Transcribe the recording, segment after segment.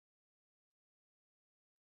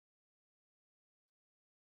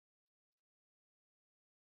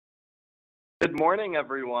Good morning,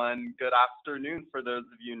 everyone. Good afternoon for those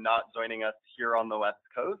of you not joining us here on the West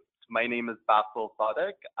Coast. My name is Basil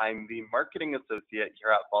Sadek. I'm the Marketing Associate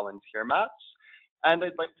here at VolunteerMatch, and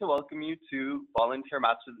I'd like to welcome you to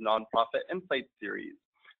VolunteerMatch's Nonprofit Insight Series,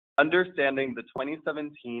 Understanding the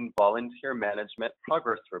 2017 Volunteer Management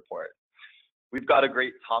Progress Report. We've got a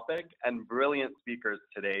great topic and brilliant speakers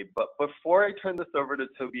today, but before I turn this over to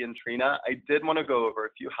Tobi and Trina, I did want to go over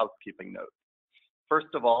a few housekeeping notes.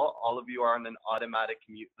 First of all of you are on an automatic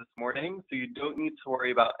mute this morning, so you don't need to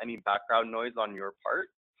worry about any background noise on your part.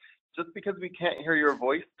 Just because we can't hear your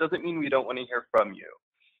voice doesn't mean we don't want to hear from you.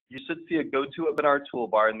 You should see a GoToWebinar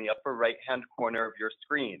toolbar in the upper right-hand corner of your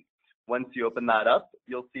screen. Once you open that up,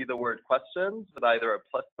 you'll see the word questions with either a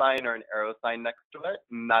plus sign or an arrow sign next to it,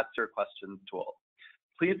 and that's your questions tool.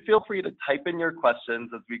 Please feel free to type in your questions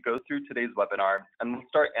as we go through today's webinar, and we'll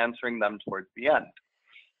start answering them towards the end.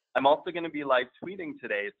 I'm also going to be live tweeting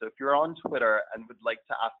today, so if you're on Twitter and would like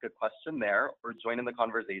to ask a question there or join in the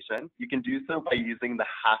conversation, you can do so by using the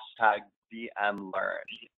hashtag VMLearn,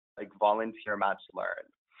 like VolunteerMatchLearn.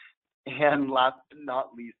 And last but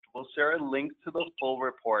not least, we'll share a link to the full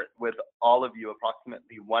report with all of you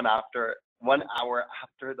approximately 1 hour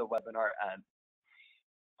after the webinar ends.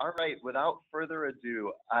 All right, without further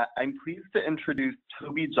ado, I'm pleased to introduce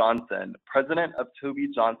Tobi Johnson, President of Tobi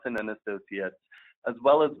Johnson and Associates, as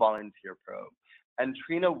well as VolunteerPro, and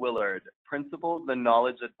Trina Willard, Principal of the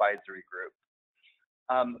Knowledge Advisory Group.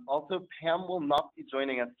 Also, Pam will not be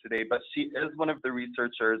joining us today, but she is one of the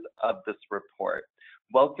researchers of this report.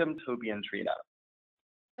 Welcome, Tobi and Trina.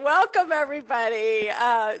 Welcome, everybody.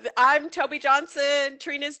 I'm Tobi Johnson.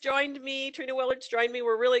 Trina's joined me. Trina Willard's joined me.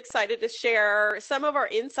 We're really excited to share some of our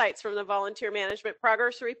insights from the Volunteer Management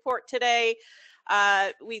Progress Report today.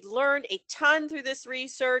 We learned a ton through this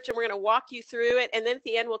research, and we're going to walk you through it. And then at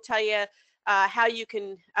the end, we'll tell you how you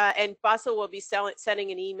can, and Basil will be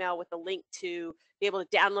sending an email with a link to be able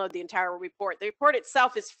to download the entire report. The report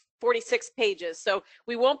itself is 46 pages, so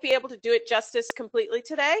we won't be able to do it justice completely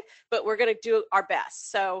today, but we're going to do our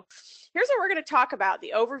best. So here's what we're going to talk about: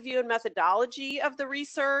 the overview and methodology of the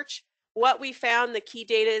research, what we found the key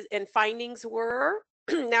data and findings were.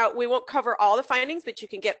 Now, we won't cover all the findings, but you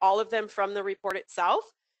can get all of them from the report itself.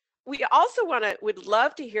 We also would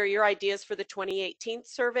love to hear your ideas for the 2018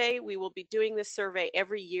 survey. We will be doing this survey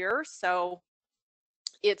every year, so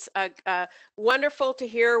it's wonderful to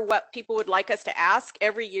hear what people would like us to ask.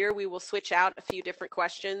 Every year, we will switch out a few different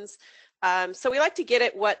questions. So we like to get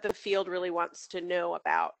at what the field really wants to know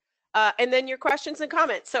about. And then your questions and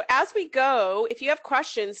comments. So as we go, if you have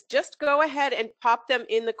questions, just go ahead and pop them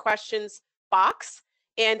in the questions box.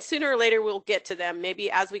 And sooner or later, we'll get to them,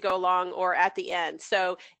 maybe as we go along or at the end.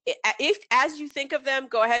 So if, as you think of them,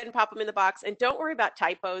 go ahead and pop them in the box. And don't worry about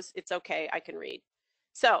typos. It's okay. I can read.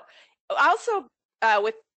 So also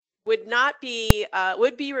would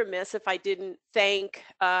be remiss if I didn't thank,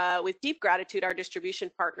 with deep gratitude, our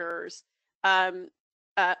distribution partners,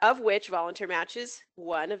 of which VolunteerMatch is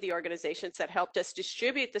one of the organizations that helped us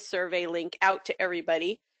distribute the survey link out to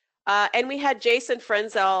everybody. And we had Jason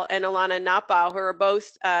Frenzel and Alana Napa, who are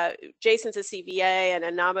both, Jason's a CVA and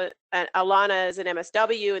Alana is an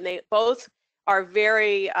MSW, and they both are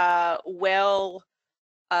very well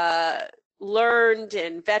learned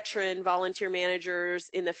and veteran volunteer managers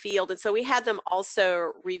in the field. And so we had them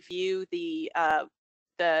also review the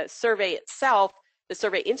survey itself, the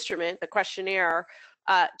survey instrument, the questionnaire,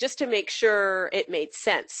 just to make sure it made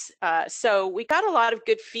sense. So we got a lot of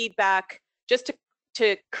good feedback just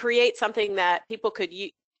to create something that people could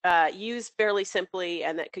use fairly simply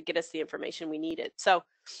and that could get us the information we needed. So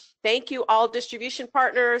thank you all distribution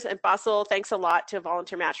partners, and Basil, thanks a lot to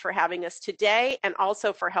VolunteerMatch for having us today and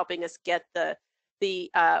also for helping us get the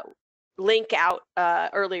link out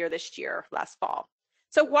earlier this year, last fall.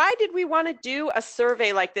 So why did we want to do a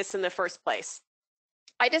survey like this in the first place?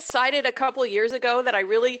 I decided a couple of years ago that I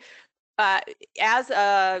really, as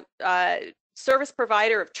a service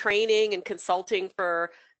provider of training and consulting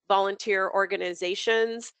for volunteer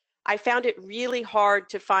organizations, I found it really hard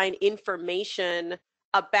to find information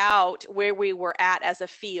about where we were at as a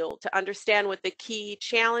field, to understand what the key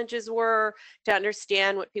challenges were, to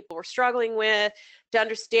understand what people were struggling with, to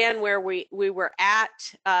understand where we were at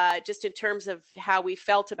just in terms of how we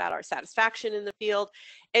felt about our satisfaction in the field.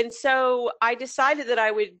 And so I decided that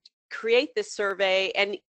I would create this survey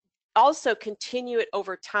and also continue it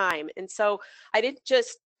over time. And so I didn't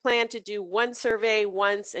just plan to do one survey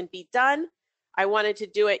once and be done. I wanted to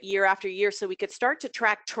do it year after year so we could start to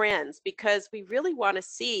track trends, because we really want to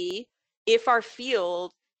see if our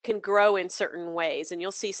field can grow in certain ways. And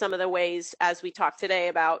you'll see some of the ways as we talk today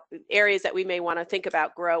about areas that we may want to think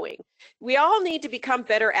about growing. We all need to become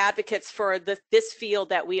better advocates for this field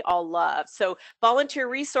that we all love. So volunteer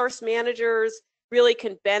resource managers really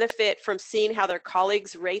can benefit from seeing how their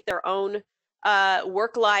colleagues rate their own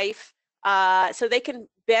work life, so they can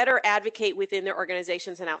better advocate within their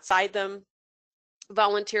organizations and outside them.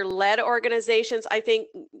 Volunteer-led organizations, I think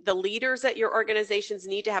the leaders at your organizations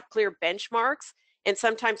need to have clear benchmarks, and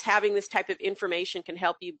sometimes having this type of information can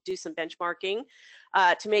help you do some benchmarking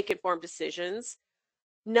to make informed decisions.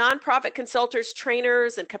 Nonprofit consultants,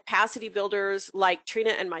 trainers, and capacity builders like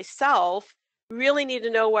Trina and myself really need to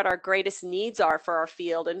know what our greatest needs are for our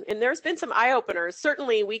field. And there's been some eye-openers.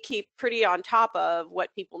 Certainly, we keep pretty on top of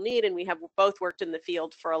what people need, and we have both worked in the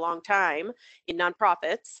field for a long time in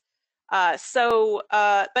nonprofits.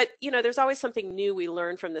 But you know, there's always something new we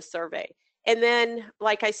learn from the survey. And then,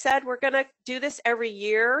 like I said, we're going to do this every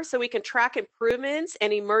year so we can track improvements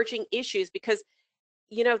and emerging issues, because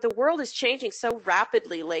you know, the world is changing so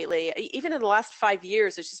rapidly lately. Even in the last 5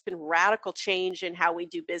 years, there's just been radical change in how we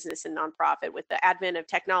do business in nonprofit with the advent of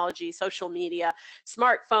technology, social media,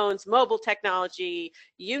 smartphones, mobile technology,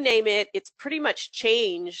 you name it. It's pretty much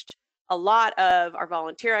changed a lot of our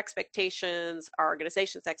volunteer expectations, our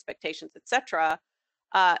organization's expectations, etc.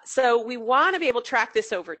 So we want to be able to track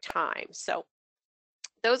this over time. So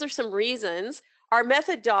those are some reasons. Our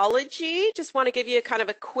methodology, just want to give you kind of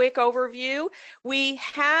a quick overview. We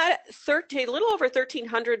had a little over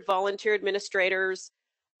 1,300 volunteer administrators,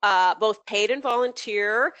 both paid and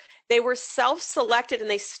volunteer. They were self-selected and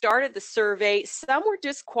they started the survey. Some were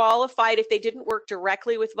disqualified if they didn't work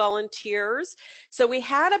directly with volunteers. So we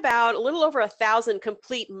had about a little over 1,000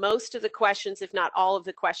 complete most of the questions, if not all of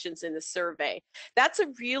the questions in the survey. That's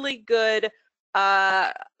a really good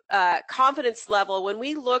confidence level. When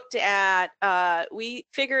we looked at, we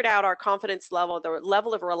figured out our confidence level, the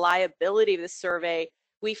level of reliability of the survey,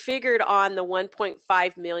 we figured on the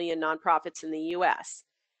 1.5 million nonprofits in the US.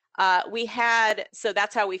 So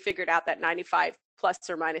that's how we figured out that 95 plus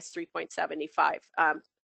or minus 3.75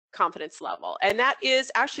 confidence level. And that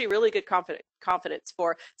is actually really good confidence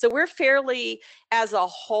for, so we're fairly, as a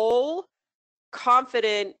whole,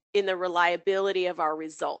 confident in the reliability of our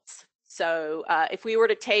results. So if we were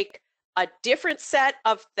to take a different set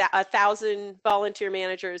of 1,000 volunteer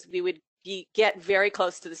managers, we would get very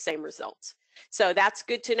close to the same results. So that's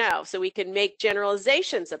good to know. So we can make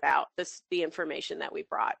generalizations about the information that we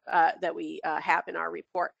brought, that we have in our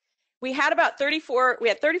report. We had about 34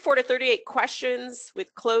 to 38 questions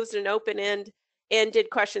with closed and open-ended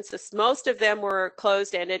questions. So most of them were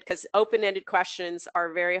closed-ended, because open-ended questions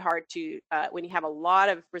are very hard to, when you have a lot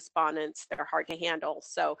of respondents, they're hard to handle.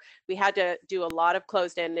 So we had to do a lot of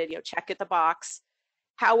closed-ended, you know, check at the box.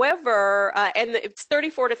 However, and it's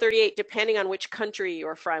 34 to 38 depending on which country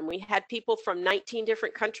you're from. We had people from 19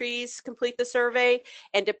 different countries complete the survey,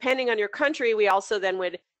 and depending on your country, we also then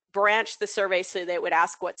would branch the survey so they would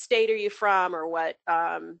ask what state are you from, or what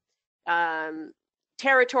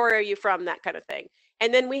territory are you from, that kind of thing.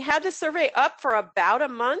 And then we had the survey up for about a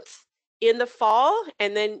month in the fall,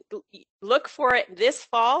 and then look for it this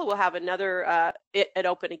fall. We'll have another, it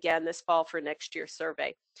open again this fall for next year's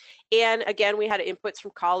survey. And again, we had inputs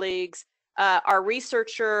from colleagues. Our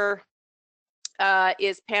researcher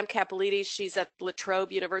is Pam Capilides. She's at La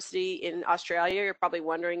Trobe University in Australia. You're probably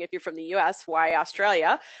wondering, if you're from the US, why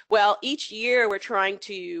Australia? Well, each year we're trying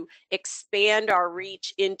to expand our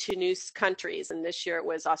reach into new countries, and this year it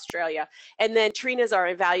was Australia. And then Trina's our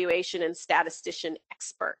evaluation and statistician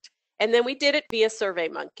expert. And then we did it via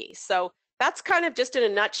SurveyMonkey. So that's kind of just in a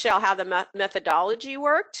nutshell how the methodology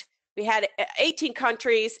worked. We had 18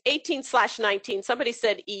 countries, 18/19. Somebody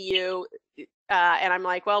said EU. And I'm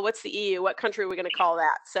like, well, what's the EU? What country are we going to call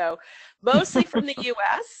that? So mostly from the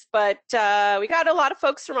US, but we got a lot of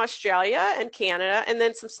folks from Australia and Canada, and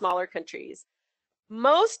then some smaller countries.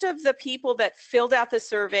 Most of the people that filled out the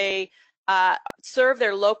survey serve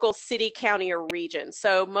their local city, county, or region.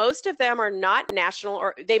 So most of them are not national,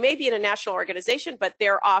 or they may be in a national organization, but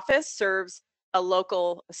their office serves a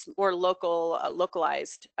local or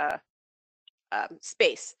localized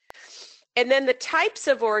space. And then the types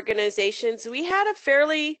of organizations, we had a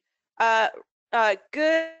fairly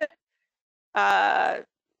good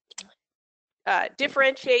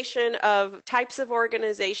differentiation of types of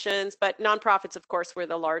organizations, but nonprofits, of course, were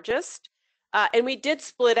the largest. And we did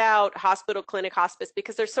split out hospital, clinic, hospice,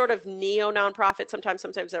 because they're sort of neo-nonprofit. Sometimes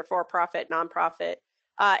they're for-profit, nonprofit.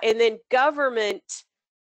 And then government,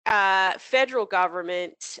 federal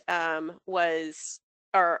government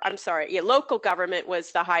local government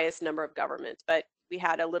was the highest number of governments, but we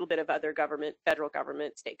had a little bit of other government, federal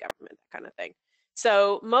government, state government, that kind of thing.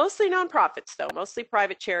 So mostly nonprofits, though, mostly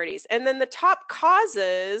private charities. And then the top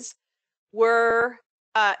causes were,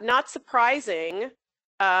 not surprising,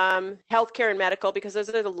 healthcare and medical, because those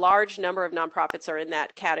are the large number of nonprofits are in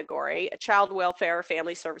that category. Child welfare,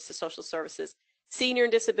 family services, social services, senior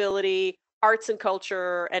and disability, arts and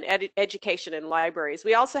culture, and education and libraries.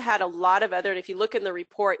 We also had a lot of other, and if you look in the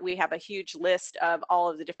report, we have a huge list of all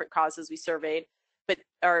of the different causes we surveyed, but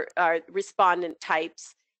are respondent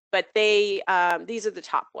types, but they, these are the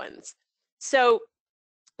top ones. So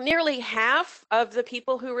nearly half of the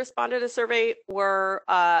people who responded to the survey were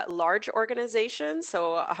large organizations,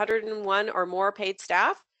 so 101 or more paid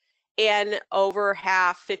staff, and over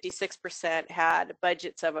half, 56%, had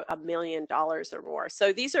budgets of $1 million or more.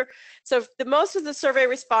 So these are, so the most of the survey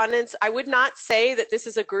respondents, I would not say that this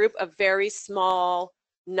is a group of very small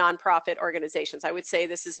nonprofit organizations. I would say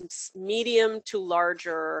this is medium to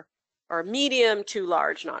larger, or medium to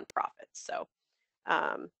large nonprofits. So,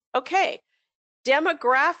 okay.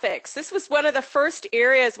 Demographics. This was one of the first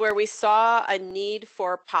areas where we saw a need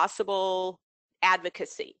for possible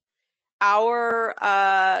advocacy. Our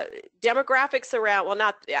demographics around, well,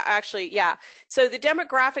 not actually, yeah. So the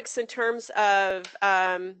demographics in terms of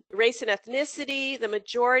race and ethnicity, the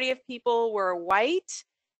majority of people were white,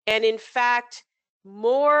 and in fact,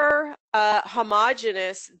 more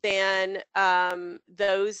homogenous than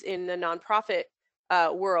those in the nonprofit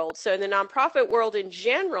world. So in the nonprofit world in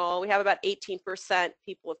general, we have about 18%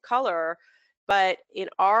 people of color, but in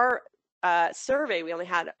our survey, we only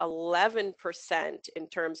had 11% in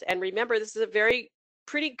terms, and remember, this is a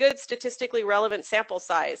pretty good statistically relevant sample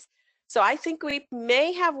size. So I think we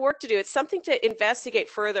may have work to do. It's something to investigate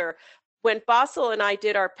further. When Basil and I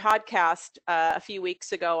did our podcast a few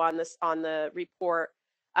weeks ago on the report,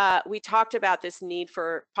 we talked about this need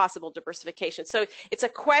for possible diversification. So it's a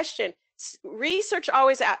question. Research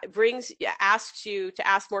always asks you to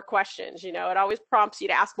ask more questions. You know, it always prompts you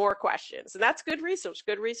to ask more questions, and that's good research.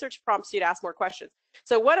 Good research prompts you to ask more questions.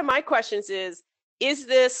 So one of my questions is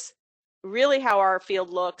this really how our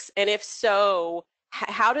field looks? And if so,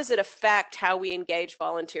 how does it affect how we engage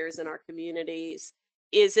volunteers in our communities?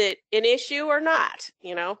 Is it an issue or not?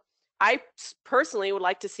 You know, I personally would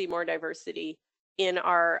like to see more diversity in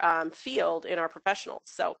our field, in our professionals.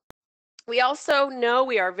 So we also know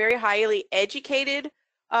we are a very highly educated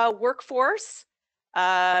workforce.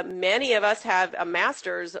 Many of us have a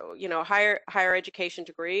master's, you know, higher education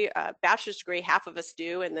degree, bachelor's degree, half of us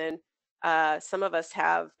do, and then some of us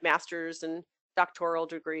have master's and doctoral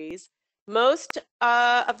degrees. Most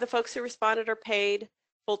of the folks who responded are paid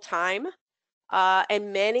full-time,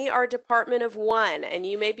 and many are Department of One, and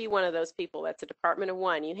you may be one of those people that's a Department of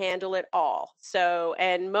One. You handle it all. So,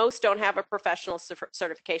 and most don't have a professional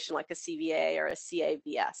certification like a CVA or a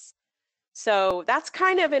CAVS. So that's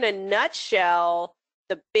kind of in a nutshell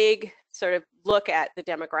the big sort of look at the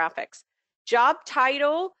demographics. Job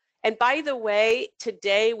title, and by the way,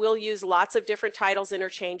 today we'll use lots of different titles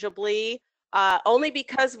interchangeably, only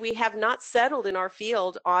because we have not settled in our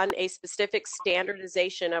field on a specific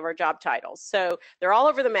standardization of our job titles. So they're all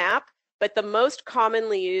over the map, but the most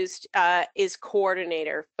commonly used is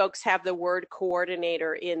coordinator. Folks have the word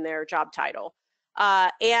coordinator in their job title.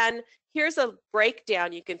 And here's a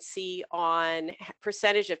breakdown you can see on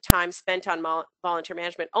percentage of time spent on volunteer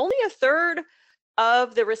management. Only a third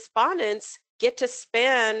of the respondents get to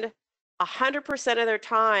spend 100% of their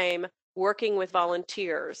time working with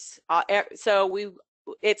volunteers. So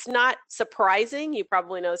it's not surprising. You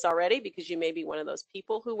probably know this already because you may be one of those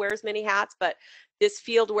people who wears many hats, but this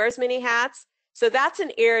field wears many hats. So that's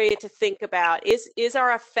an area to think about. Is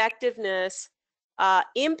our effectiveness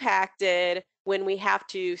impacted when we have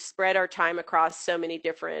to spread our time across so many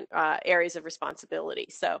different areas of responsibility?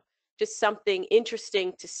 So just something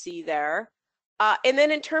interesting to see there. And then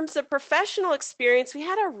in terms of professional experience, we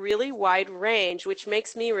had a really wide range, which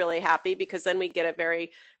makes me really happy because then we get a very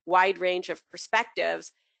wide range of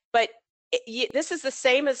perspectives. But this is the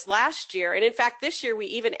same as last year. And in fact, this year we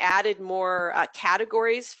even added more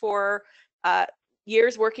categories for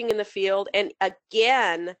years working in the field. And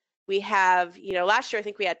again, we have, you know, last year I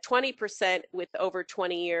think we had 20% with over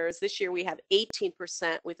 20 years. This year we have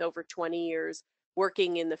 18% with over 20 years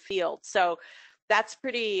working in the field. So that's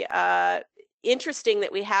pretty interesting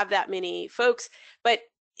that we have that many folks, but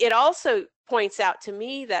it also points out to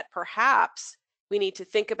me that perhaps we need to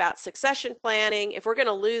think about succession planning. If we're going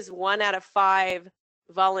to lose 1 out of 5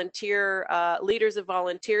 volunteer leaders of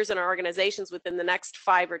volunteers in our organizations within the next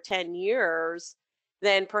 5 or 10 years,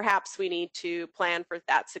 then perhaps we need to plan for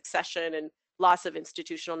that succession and loss of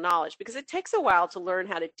institutional knowledge, because it takes a while to learn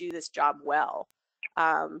how to do this job well.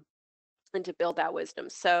 and to build that wisdom.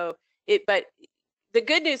 So but the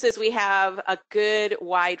good news is we have a good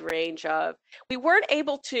wide range of, we weren't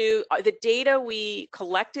able to, the data we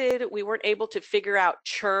collected, we weren't able to figure out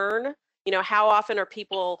churn, how often are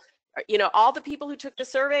people, all the people who took the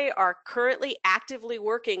survey are currently actively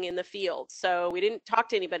working in the field. So we didn't talk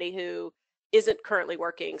to anybody who isn't currently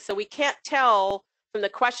working. So we can't tell from the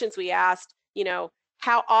questions we asked,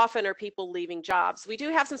 how often are people leaving jobs. We do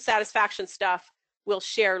have some satisfaction stuff we'll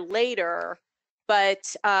share later,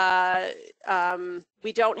 but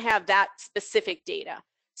we don't have that specific data.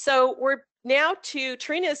 So we're now to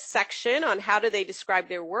Trina's section on how do they describe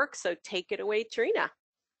their work. So take it away, Trina.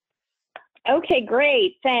 Okay,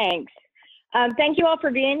 great, thanks. Thank you all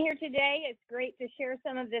for being here today. It's great to share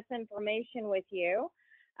some of this information with you.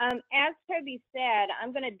 As Tobi said,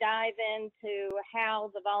 I'm going to dive into how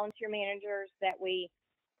the volunteer managers that we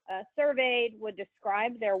surveyed would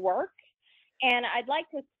describe their work. And I'd like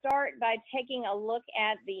to start by taking a look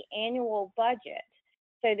at the annual budget.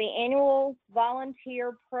 So the annual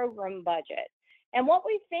volunteer program budget. And what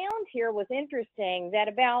we found here was interesting, that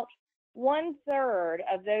about 1/3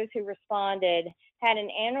 of those who responded had an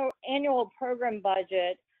annual program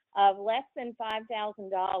budget of less than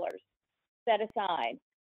 $5,000 set aside,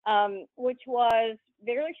 which was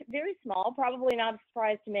very, very small, probably not a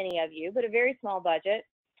surprise to many of you, but a very small budget.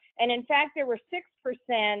 And in fact, there were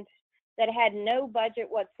 6% that had no budget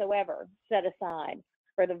whatsoever set aside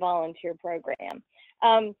for the volunteer program.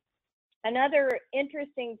 Another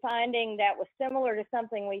interesting finding that was similar to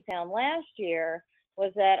something we found last year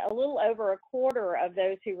was that a little over 1/4 of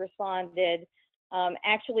those who responded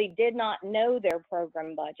actually did not know their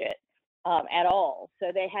program budget at all.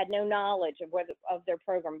 So they had no knowledge of their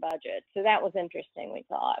program budget. So that was interesting, we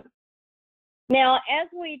thought. Now, as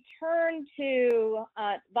we turn to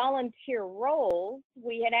volunteer roles,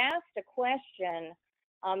 we had asked a question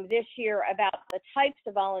this year about the types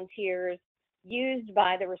of volunteers used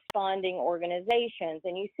by the responding organizations.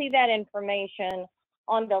 And you see that information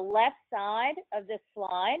on the left side of this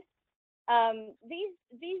slide.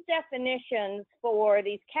 These definitions for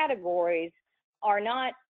these categories are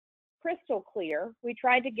not crystal clear. We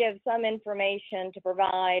tried to give some information to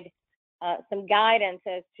provide some guidance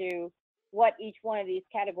as to what each one of these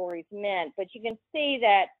categories meant, but you can see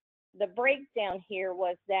that the breakdown here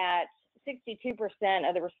was that 62%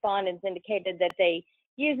 of the respondents indicated that they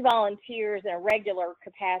use volunteers in a regular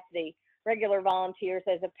capacity, regular volunteers,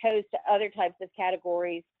 as opposed to other types of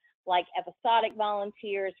categories like episodic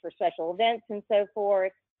volunteers for special events and so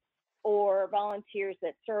forth, or volunteers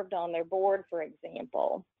that served on their board, for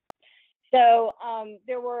example. So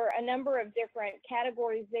there were a number of different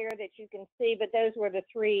categories there that you can see, but those were the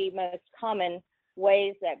 3 most common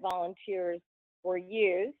ways that volunteers were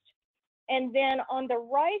used. And then on the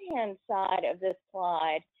right-hand side of this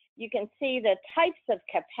slide, you can see the types of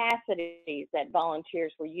capacities that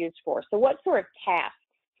volunteers were used for. So what sort of tasks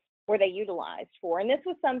were they utilized for? And this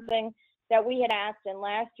was something that we had asked in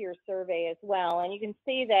last year's survey as well. And you can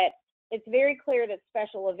see that it's very clear that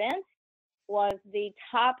special events was the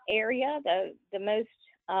top area, the most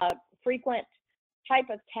frequent type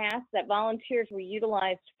of task that volunteers were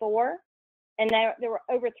utilized for. And there were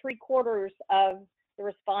over 3/4 of the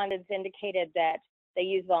respondents indicated that they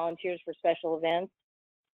use volunteers for special events.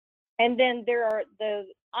 And then there are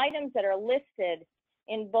the items that are listed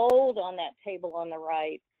in bold on that table on the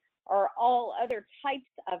right are all other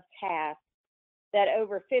types of tasks that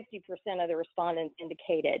over 50% of the respondents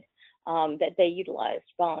indicated that they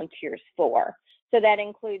utilized volunteers for. So that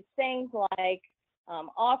includes things like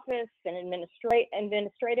office and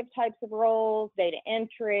administrative types of roles, data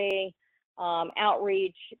entry,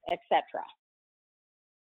 outreach, etc.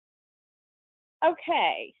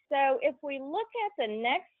 Okay, so if we look at the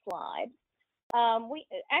next slide, we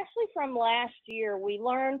actually from last year, we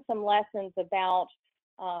learned some lessons about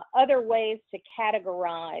other ways to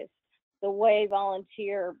categorize the way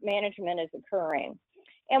volunteer management is occurring.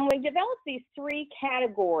 And we developed these 3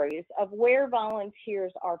 categories of where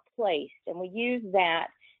volunteers are placed, and we use that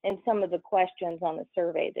in some of the questions on the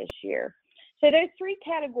survey this year. So those 3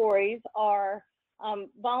 categories are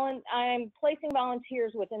I'm placing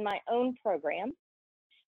volunteers within my own program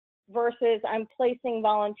versus I'm placing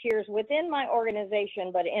volunteers within my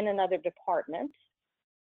organization but in another department,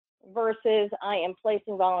 versus I am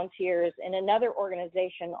placing volunteers in another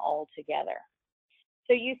organization altogether.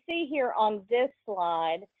 So you see here on this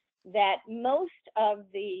slide that most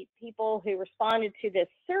of the people who responded to this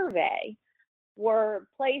survey were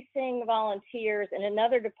placing volunteers in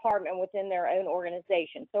another department within their own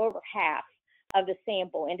organization. So over half of the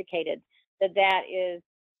sample indicated that that is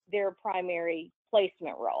their primary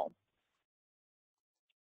placement role.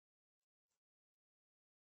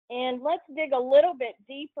 And let's dig a little bit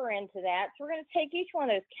deeper into that. So we're going to take each one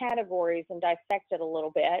of those categories and dissect it a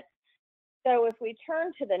little bit. So if we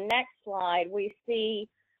turn to the next slide, we see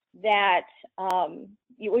that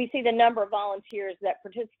we see the number of volunteers that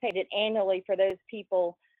participated annually for those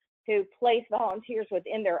people who place volunteers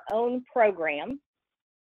within their own program.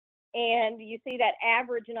 And you see that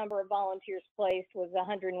average number of volunteers placed was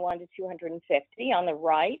 101 to 250 on the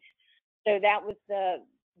right. So that was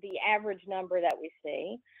the average number that we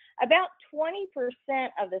see. About 20%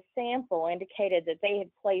 of the sample indicated that they had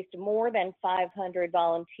placed more than 500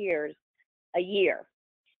 volunteers a year.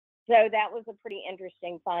 So that was a pretty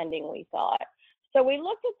interesting finding, we thought. So we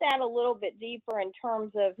looked at that a little bit deeper in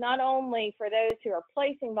terms of not only for those who are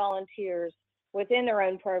placing volunteers within their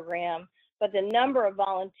own program, but the number of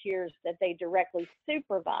volunteers that they directly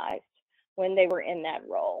supervised when they were in that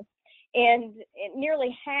role. And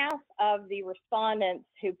nearly half of the respondents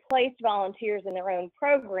who placed volunteers in their own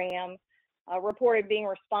program reported being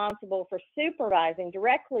responsible for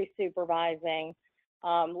directly supervising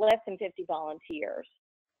less than 50 volunteers.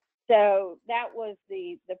 So that was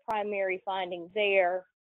the primary finding there.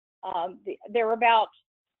 There were about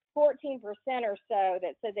 14% or so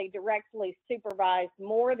that said they directly supervised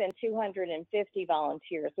more than 250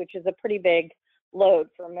 volunteers, which is a pretty big load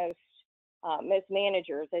for most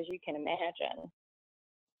managers, as you can imagine.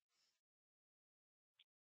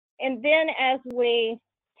 And then as we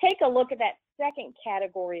take a look at that second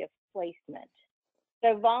category of placement,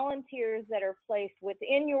 so volunteers that are placed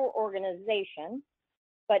within your organization,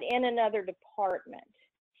 but in another department.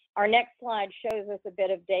 Our next slide shows us a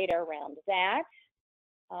bit of data around that.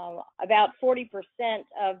 About 40%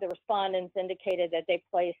 of the respondents indicated that they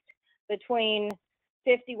placed between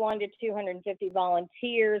 51 to 250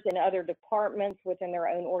 volunteers in other departments within their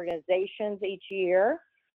own organizations each year.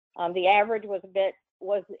 The average was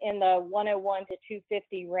in the 101 to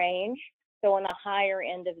 250 range, so on the higher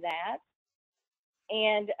end of that.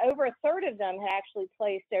 And over a third of them had actually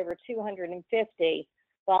placed over 250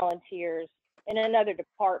 volunteers in another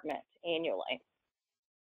department annually.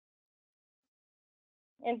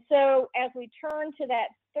 And so as we turn to that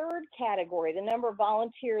third category, the number of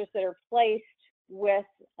volunteers that are placed with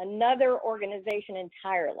another organization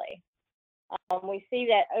entirely, we see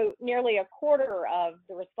that nearly a quarter of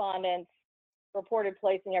the respondents reported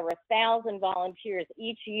placing over 1,000 volunteers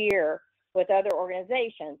each year with other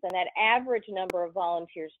organizations, and that average number of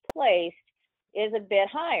volunteers placed is a bit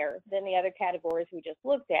higher than the other categories we just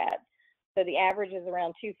looked at. So the average is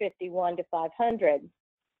around 251 to 500.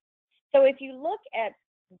 So if you look at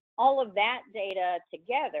all of that data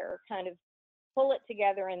together, kind of pull it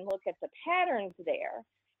together and look at the patterns there,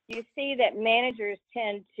 you see that managers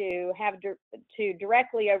tend to have to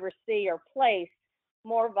directly oversee or place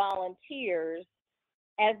more volunteers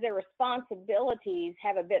as their responsibilities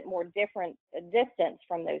have a bit more different distance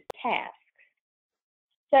from those tasks.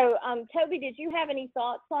 So, Tobi, did you have any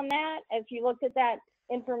thoughts on that as you looked at that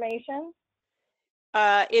information?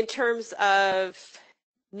 In terms of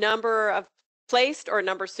number of placed or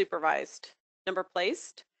number supervised? Number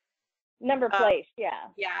placed? Number placed, yeah.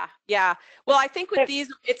 Yeah. Well, I think with these,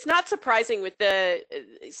 it's not surprising with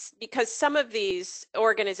because some of these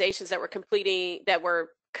organizations that were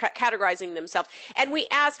categorizing themselves, and we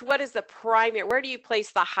asked, what is the primary, where do you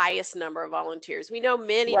place the highest number of volunteers? We know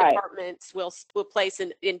many departments will place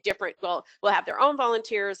in different, will have their own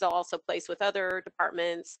volunteers, they'll also place with other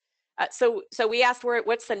departments. So we asked,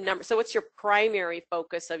 what's the number, so what's your primary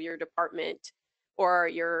focus of your department or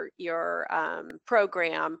your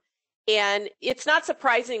program? And it's not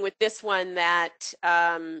surprising with this one that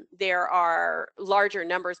there are larger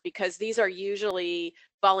numbers, because these are usually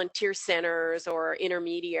volunteer centers or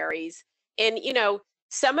intermediaries. And, you know,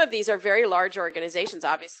 some of these are very large organizations,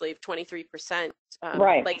 obviously, 23%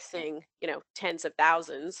 placing, you know, tens of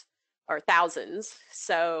thousands or thousands.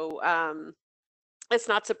 So it's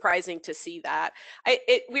not surprising to see that.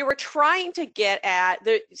 We were trying to get at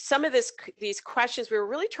some of these questions. We were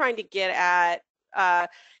really trying to get at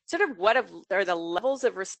sort of what are the levels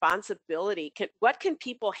of responsibility? What can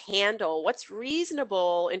people handle? What's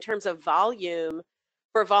reasonable in terms of volume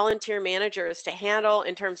for volunteer managers to handle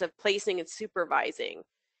in terms of placing and supervising?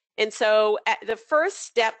 And so the first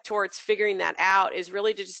step towards figuring that out is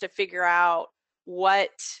really just to figure out what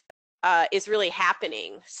is really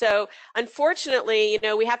happening. So unfortunately, you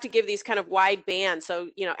know, we have to give these kind of wide bands. So,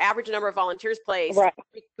 you know, average number of volunteers placed,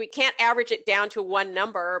 we can't average it down to one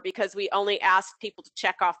number because we only ask people to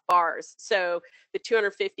check off bars. So the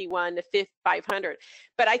 251 to 500.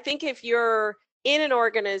 But I think if you're in an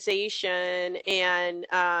organization and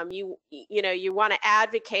you want to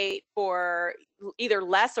advocate for either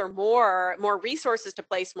less or more resources to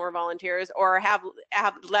place more volunteers, or have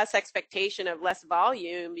less expectation of less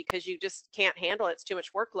volume because you just can't handle it, it's too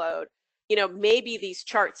much workload, maybe these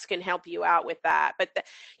charts can help you out with that. But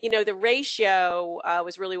the ratio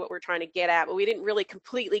was really what we're trying to get at, but we didn't really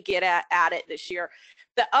completely get at it this year.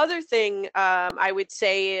 The other thing I would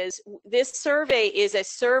say is this survey is a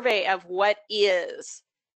survey of what is.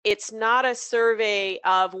 It's not a survey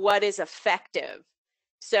of what is effective.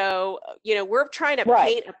 So, we're trying to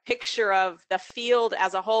paint a picture of the field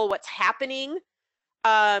as a whole, what's happening,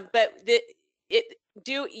 but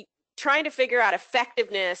trying to figure out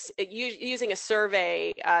effectiveness using a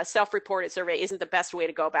survey, self-reported survey, isn't the best way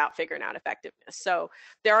to go about figuring out effectiveness. So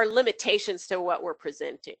there are limitations to what we're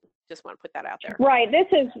presenting. Just want to put that out there. Right. This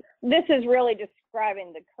is really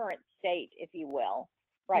describing the current state, if you will,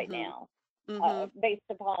 right now, based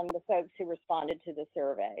upon the folks who responded to the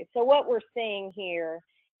survey. So what we're seeing here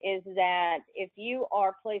is that if you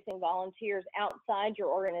are placing volunteers outside your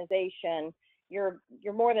organization, you're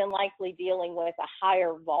more than likely dealing with a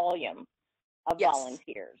higher volume of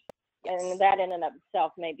volunteers. And that in and of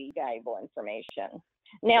itself may be valuable information.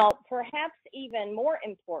 Now, perhaps even more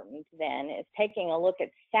important then is taking a look at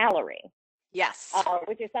salary. Yes.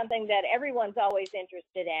 Which is something that everyone's always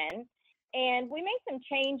interested in. And we made some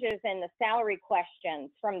changes in the salary questions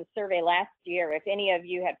from the survey last year. If any of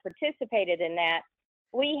you had participated in that,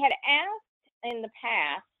 we had asked in the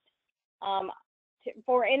past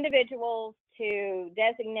for individuals to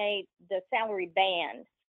designate the salary band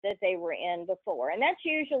that they were in before. And that's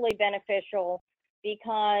usually beneficial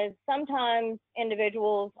because sometimes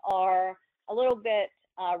individuals are a little bit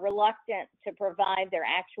reluctant to provide their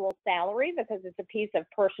actual salary because it's a piece of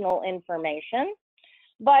personal information.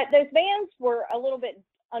 But those bands were a little bit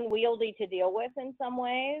unwieldy to deal with in some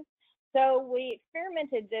ways. So we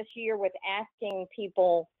experimented this year with asking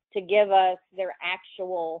people to give us their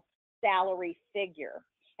actual salary figure.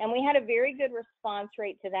 And we had a very good response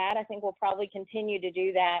rate to that. I think we'll probably continue to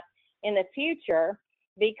do that in the future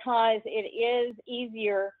because it is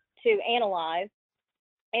easier to analyze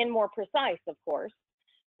and more precise, of course.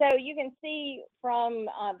 So you can see from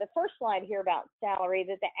the first slide here about salary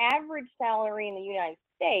that the average salary in the United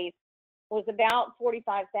States was about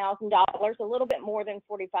 $45,000, a little bit more than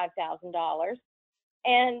 $45,000.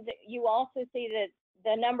 And you also see that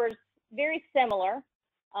the numbers very similar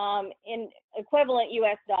in equivalent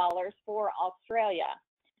US dollars for Australia.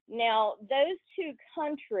 Now, those two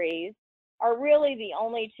countries are really the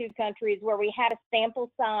only two countries where we had a sample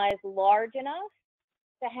size large enough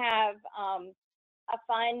to have a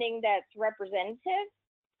finding that's representative,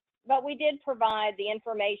 but we did provide the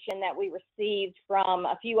information that we received from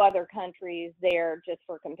a few other countries there just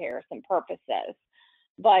for comparison purposes.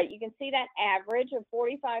 But you can see that average of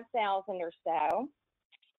 45,000 or so.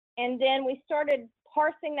 And then we started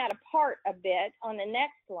parsing that apart a bit on the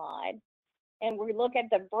next slide. And we look at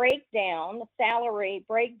the breakdown, the salary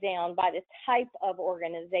breakdown by the type of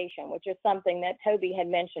organization, which is something that Toby had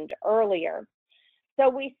mentioned earlier. So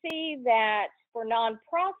we see that for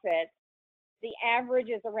nonprofits, the average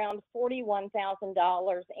is around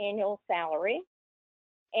 $41,000 annual salary.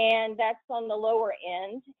 And that's on the lower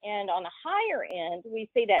end. And on the higher end, we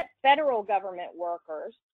see that federal government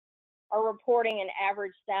workers are reporting an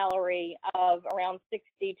average salary of around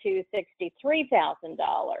 $62,000 to $63,000.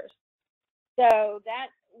 So that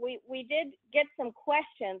we did get some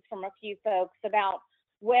questions from a few folks about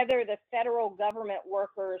whether the federal government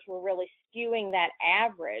workers were really skewing that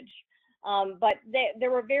average, but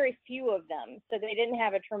there were very few of them, so they didn't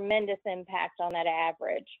have a tremendous impact on that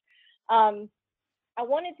average. I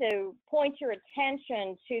wanted to point your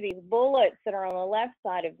attention to these bullets that are on the left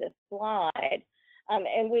side of this slide.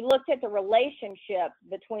 And we looked at the relationship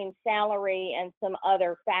between salary and some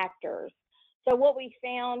other factors. So what we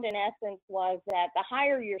found in essence was that the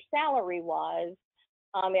higher your salary was,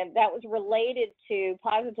 and that was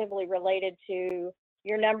positively related to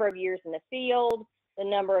your number of years in the field, the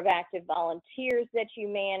number of active volunteers that you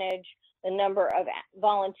manage, the number of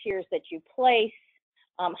volunteers that you place,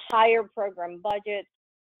 higher program budgets,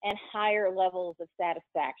 and higher levels of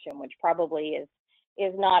satisfaction, which probably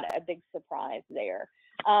is not a big surprise there.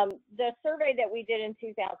 The survey that we did in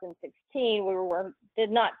 2016, we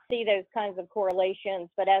did not see those kinds of correlations,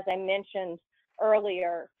 but as I mentioned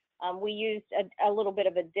earlier, we used a little bit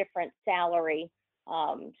of a different salary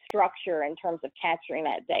structure in terms of capturing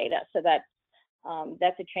that data. So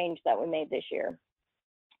that's a change that we made this year.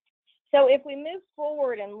 So if we move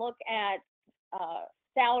forward and look at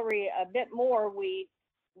salary a bit more, we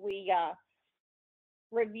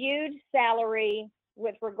reviewed salary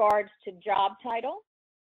with regards to job title,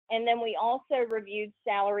 and then we also reviewed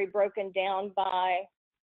salary broken down by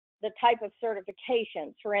the type of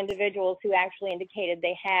certifications for individuals who actually indicated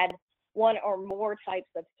they had one or more types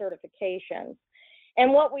of certifications.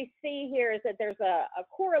 And what we see here is that there's a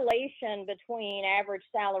correlation between average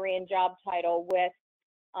salary and job title with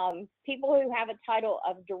people who have a title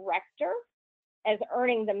of director as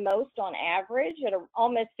earning the most on average at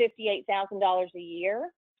almost $58,000 a year,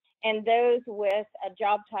 and those with a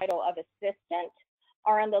job title of assistant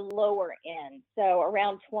are on the lower end, so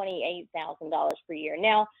around $28,000 per year.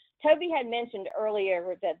 Now, Toby had mentioned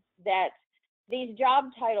earlier that these job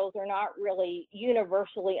titles are not really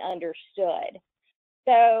universally understood.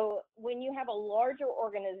 So when you have a larger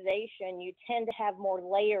organization, you tend to have more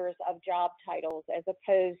layers of job titles as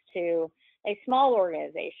opposed to a small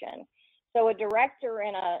organization. So a director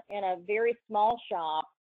in a very small shop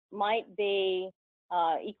might be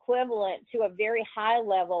equivalent to a very high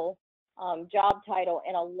level job title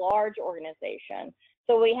in a large organization.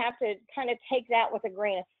 So we have to kind of take that with a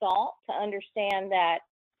grain of salt to understand that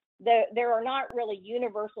there are not really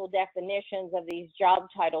universal definitions of these job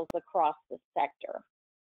titles across the sector.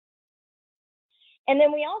 And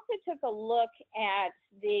then we also took a look at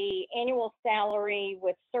the annual salary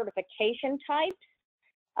with certification types.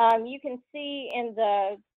 You can see in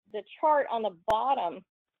the chart on the bottom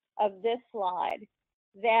of this slide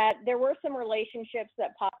that there were some relationships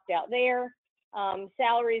that popped out there.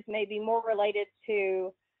 Salaries may be more related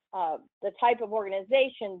to the type of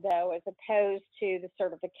organization, though, as opposed to the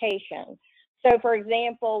certification. So, for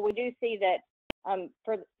example, we do see that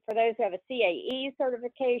for those who have a CAE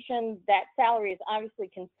certification, that salary is obviously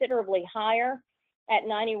considerably higher at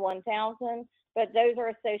 $91,000, but those are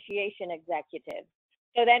association executives.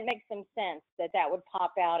 So that makes some sense that that would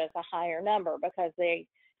pop out as a higher number because they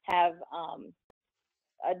have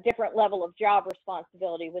a different level of job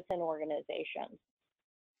responsibility within organizations.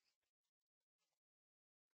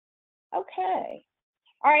 Okay.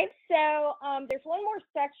 All right, so there's one more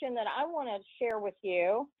section that I want to share with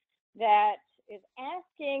you that is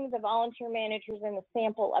asking the volunteer managers in the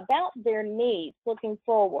sample about their needs looking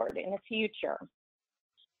forward in the future.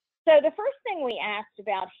 So the first thing we asked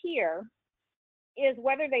about here is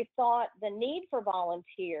whether they thought the need for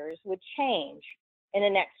volunteers would change in the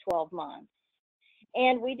next 12 months.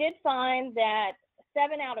 And we did find that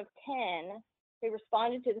 7 out of 10 who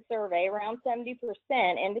responded to the survey, around 70%,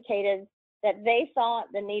 indicated that they thought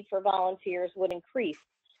the need for volunteers would increase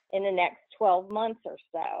in the next 12 months or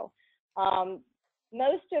so.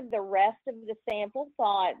 Most of the rest of the sample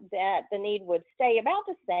thought that the need would stay about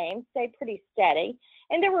the same, stay pretty steady,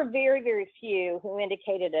 and there were very, very few who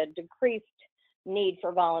indicated a decreased need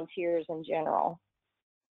for volunteers in general.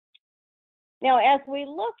 Now, as we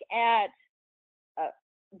look at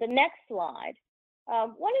the next slide,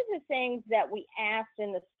 one of the things that we asked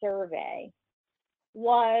in the survey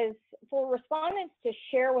was for respondents to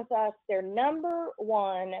share with us their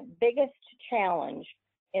 #1 biggest challenge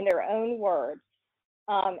in their own words.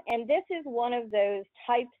 And this is one of those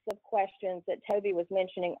types of questions that Toby was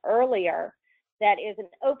mentioning earlier that is an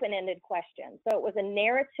open-ended question. So it was a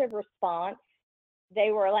narrative response.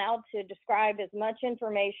 They were allowed to describe as much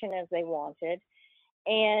information as they wanted.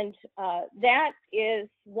 And that is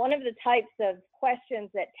one of the types of questions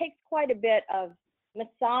that takes quite a bit of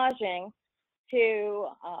massaging to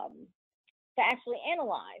actually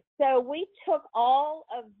analyze. So we took all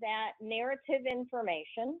of that narrative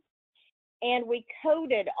information and we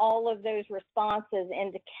coded all of those responses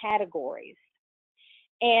into categories.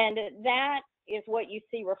 And that is what you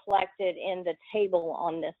see reflected in the table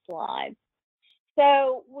on this slide.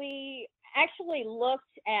 So we actually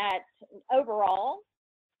looked at overall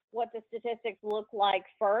what the statistics look like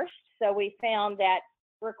first. So we found that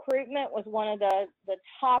recruitment was one of the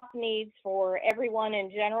top needs for everyone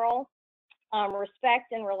in general.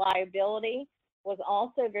 Respect and reliability was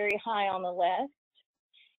also very high on the list.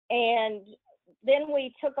 And then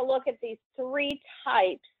we took a look at these 3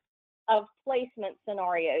 types of placement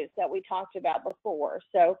scenarios that we talked about before.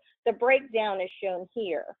 So the breakdown is shown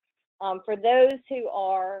here. For those who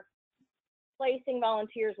are placing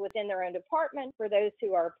volunteers within their own department, for those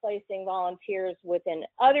who are placing volunteers within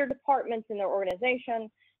other departments in their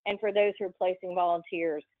organization, and for those who are placing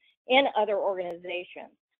volunteers in other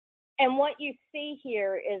organizations. And what you see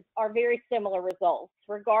here are very similar results,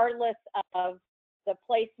 regardless of the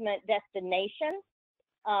placement destination.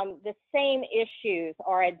 The same issues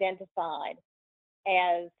are identified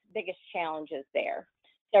as biggest challenges there.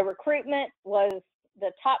 So recruitment was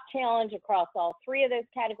the top challenge across all 3 of those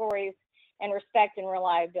categories, and respect and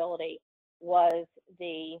reliability was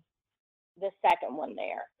the the second one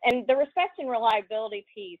there. And the respect and reliability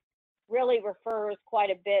piece really refers quite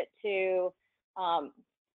a bit to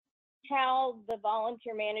how the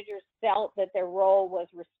volunteer managers felt that their role was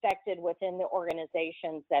respected within the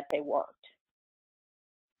organizations that they worked.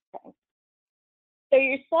 Okay. So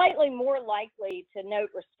you're slightly more likely to note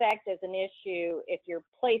respect as an issue if you're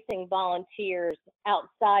placing volunteers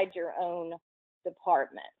outside your own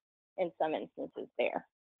department in some instances there.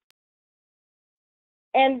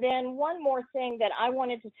 And then one more thing that I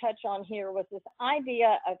wanted to touch on here was this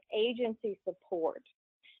idea of agency support.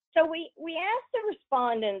 So we asked the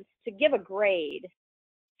respondents to give a grade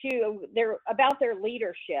to about their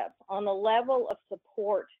leadership on the level of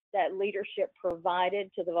support that leadership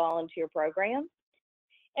provided to the volunteer program.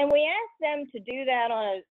 And we asked them to do that on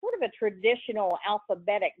a sort of a traditional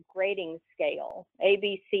alphabetic grading scale, A,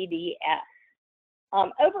 B, C, D, F.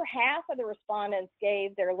 Over half of the respondents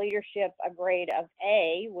gave their leadership a grade of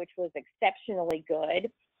A, which was exceptionally good,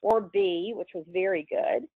 or B, which was very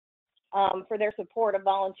good, for their support of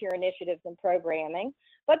volunteer initiatives and programming.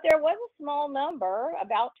 But there was a small number,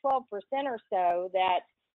 about 12% or so, that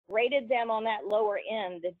rated them on that lower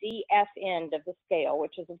end, the DF end of the scale,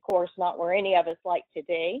 which is, of course, not where any of us like to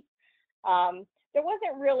be. There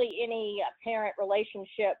wasn't really any apparent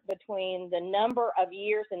relationship between the number of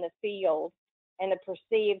years in the field and the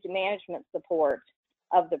perceived management support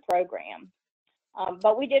of the program.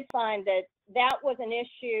 But we did find that that was an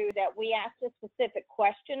issue that we asked a specific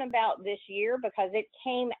question about this year because it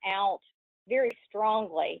came out very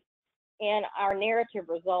strongly in our narrative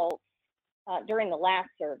results during the last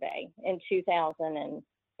survey in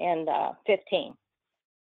 2015.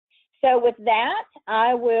 So with that,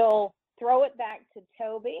 I will throw it back to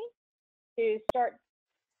Tobi to start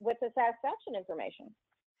with the satisfaction information.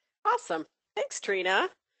 Awesome. Thanks, Trina.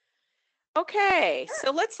 Okay,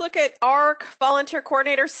 so let's look at our volunteer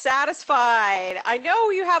coordinator satisfied. I know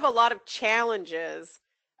you have a lot of challenges,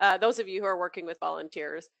 those of you who are working with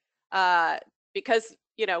volunteers, because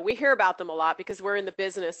we hear about them a lot because we're in the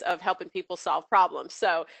business of helping people solve problems.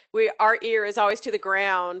 So our ear is always to the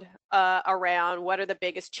ground around what are the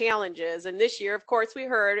biggest challenges. And this year, of course, we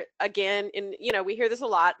heard again, we hear this a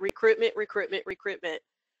lot: recruitment, recruitment, recruitment.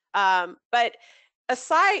 But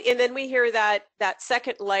aside, and then we hear that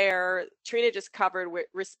second layer Trina just covered with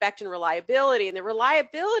respect and reliability. And the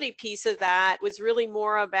reliability piece of that was really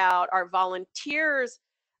more about our volunteers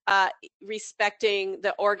respecting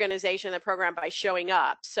the organization, the program by showing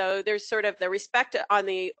up. So there's sort of the respect on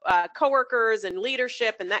the coworkers and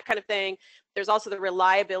leadership and that kind of thing. There's also the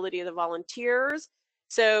reliability of the volunteers.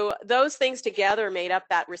 So those things together made up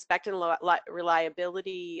that respect and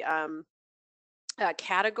reliability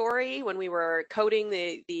category when we were coding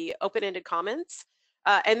the open-ended comments.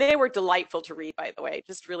 And they were delightful to read, by the way,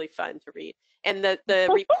 just really fun to read. And the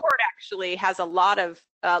report actually has a lot of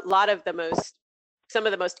some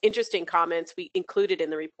of the most interesting comments we included in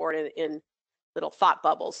the report in little thought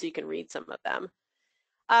bubbles, so you can read some of them.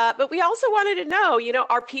 But we also wanted to know,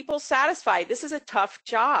 are people satisfied? This is a tough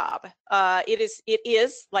job. It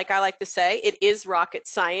is, like I like to say, it is rocket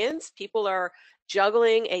science. People are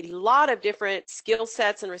juggling a lot of different skill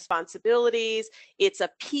sets and responsibilities. It's a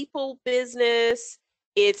people business.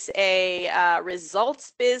 It's a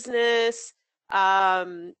results business.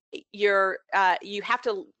 You have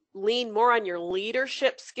to lean more on your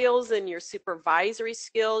leadership skills and your supervisory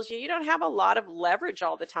skills. You don't have a lot of leverage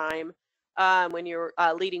all the time when you're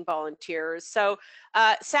leading volunteers. So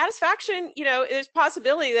satisfaction, there's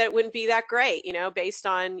possibility that it wouldn't be that great, based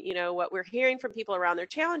on, what we're hearing from people around their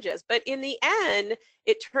challenges. But in the end,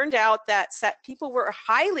 it turned out that people were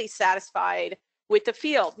highly satisfied with the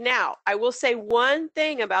field. Now, I will say one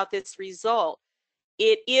thing about this result.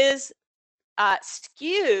 It is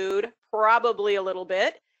skewed probably a little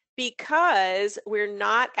bit because we're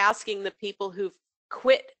not asking the people who've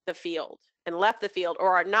quit the field and left the field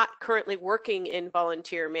or are not currently working in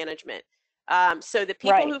volunteer management. So the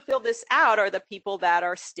people who fill this out are the people that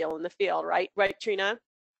are still in the field, right? Right, Trina?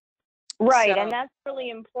 Right, and that's really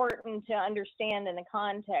important to understand in the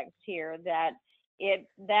context here that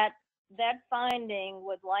that finding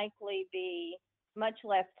would likely be much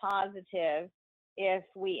less positive if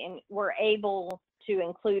we were able to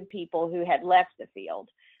include people who had left the field.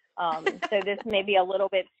 So this may be a little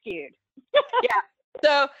bit skewed. Yeah.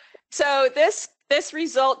 So this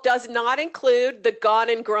result does not include the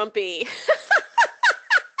gone and grumpy.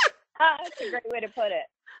 That's a great way to put it.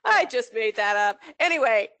 I just made that up.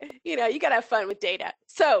 Anyway, you gotta have fun with data.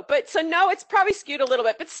 So no, it's probably skewed a little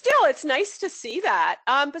bit, but still, it's nice to see that.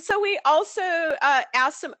 But so we also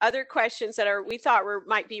asked some other questions that we thought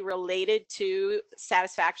might be related to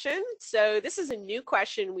satisfaction. So this is a new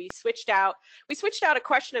question we switched out. We switched out a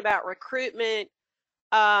question about recruitment,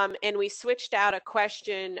 and we switched out a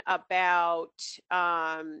question about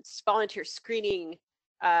volunteer screening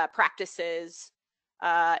practices.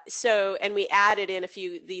 And we added in a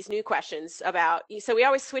few these new questions about, so we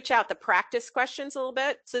always switch out the practice questions a little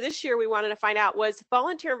bit. So this year we wanted to find out, was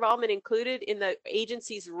volunteer involvement included in the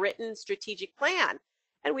agency's written strategic plan?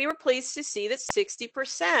 And we were pleased to see that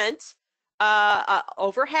 60%,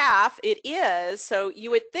 over half, it is. So you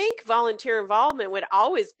would think volunteer involvement would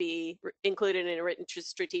always be included in a written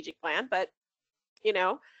strategic plan, but maybe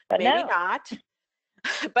no. not.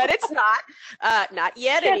 But it's not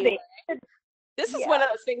yet anyway. This is one of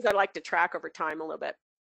those things I like to track over time a little bit.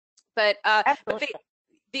 But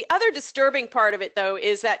the other disturbing part of it, though,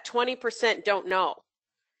 is that 20% don't know.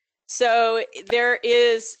 So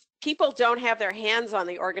people don't have their hands on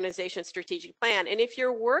the organization's strategic plan. And if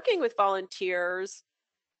you're working with volunteers,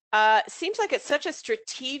 it seems like it's such a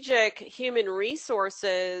strategic human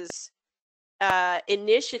resources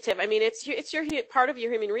initiative. I mean, it's your part of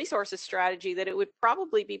your human resources strategy that it would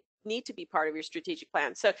probably need to be part of your strategic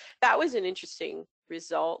plan. So that was an interesting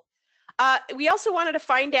result. We also wanted to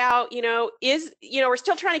find out, we're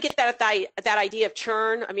still trying to get that idea of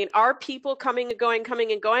churn. I mean, are people coming and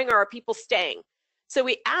going, or are people staying? So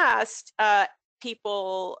we asked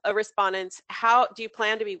people, respondents, how do you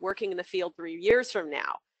plan to be working in the field 3 years from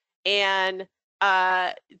now? And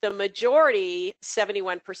the majority,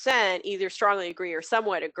 71%, either strongly agree or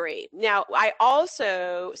somewhat agree. Now, I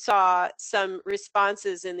also saw some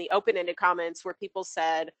responses in the open-ended comments where people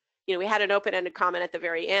said, we had an open-ended comment at the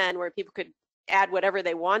very end where people could add whatever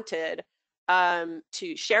they wanted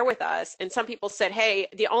to share with us. And some people said, hey,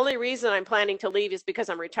 the only reason I'm planning to leave is because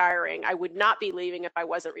I'm retiring. I would not be leaving if I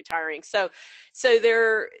wasn't retiring. So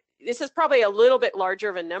this is probably a little bit larger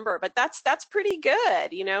of a number, but that's pretty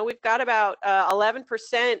good. We've got about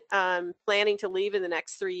 11% planning to leave in the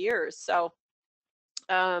next 3 years. So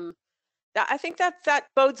I think that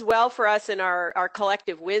bodes well for us in our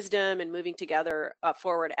collective wisdom and moving together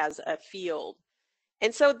forward as a field.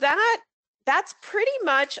 And so that's pretty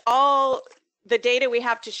much all the data we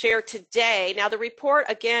have to share today. Now, the report,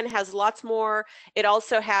 again, has lots more. It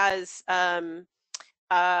also has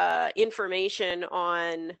information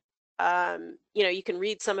on, you can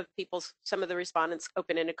read some of the respondents'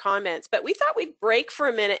 open-ended comments. But we thought we'd break for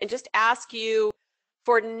a minute and just ask you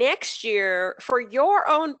for next year, for your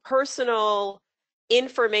own personal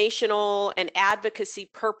informational and advocacy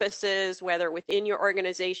purposes, whether within your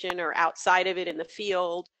organization or outside of it in the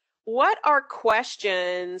field, what are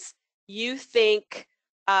questions you think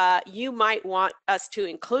you might want us to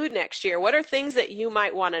include next year? What are things that you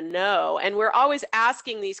might want to know? And we're always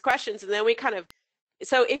asking these questions, and then we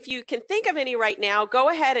so if you can think of any right now, go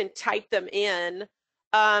ahead and type them in.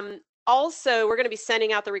 Also, we're going to be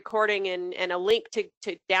sending out the recording and a link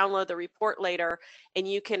to download the report later, and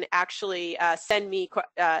you can actually send me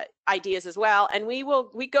ideas as well. And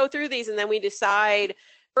we go through these, and then we decide,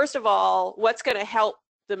 first of all, what's going to help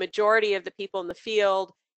the majority of the people in the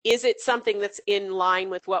field. Is it something that's in line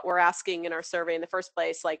with what we're asking in our survey in the first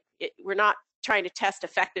place? Like, we're not trying to test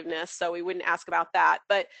effectiveness, so we wouldn't ask about that.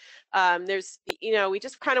 But we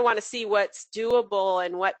just kind of want to see what's doable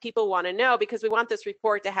and what people want to know, because we want this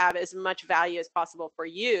report to have as much value as possible for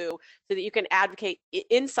you so that you can advocate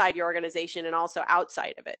inside your organization and also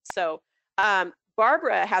outside of it. So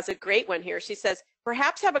Barbara has a great one here. She says,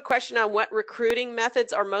 perhaps have a question on what recruiting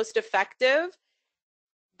methods are most effective.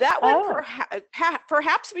 That one,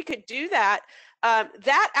 perhaps we could do that.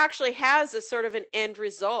 That actually has a sort of an end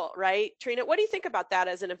result, right? Trina, what do you think about that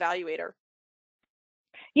as an evaluator?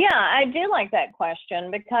 Yeah, I do like that question,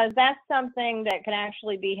 because that's something that can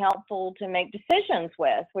actually be helpful to make decisions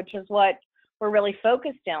with, which is what we're really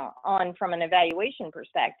focused on from an evaluation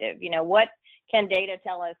perspective. What can data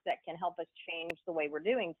tell us that can help us change the way we're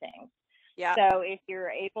doing things? Yeah. So if you're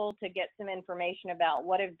able to get some information about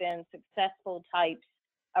what have been successful types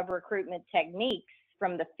of recruitment techniques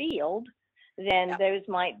from the field, then those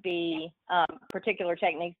might be particular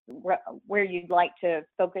techniques where you'd like to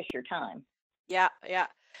focus your time. Yeah.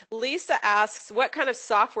 Lisa asks, what kind of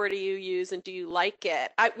software do you use and do you like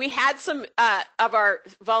it? We had some of our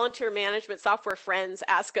volunteer management software friends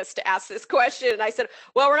ask us to ask this question, and I said,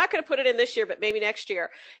 well, we're not going to put it in this year, but maybe next year.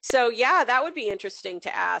 So yeah, that would be interesting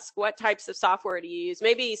to ask. What types of software do you use?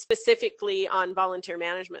 Maybe specifically on volunteer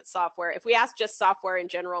management software. If we ask just software in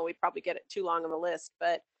general, we'd probably get it too long of a list,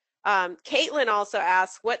 but Caitlin also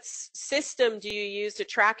asks, what system do you use to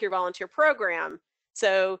track your volunteer program?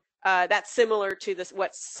 So that's similar to this,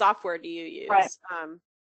 what software do you use? Right.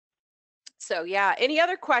 So yeah, any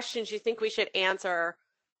other questions you think we should answer?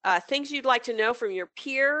 Things you'd like to know from your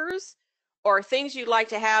peers, or things you'd like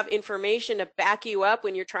to have information to back you up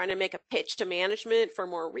when you're trying to make a pitch to management for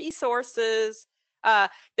more resources.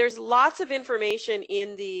 There's lots of information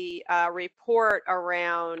in the report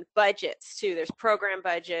around budgets too. There's program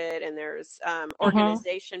budget and there's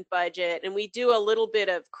organization budget, and we do a little bit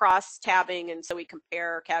of cross-tabbing, and so we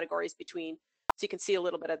compare categories between, so you can see a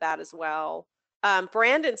little bit of that as well.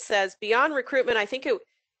 Brandon says, beyond recruitment,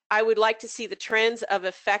 I would like to see the trends of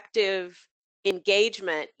effective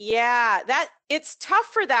engagement. Yeah, it's tough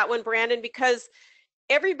for that one, Brandon, because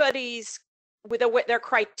everybody's with their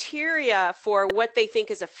criteria for what they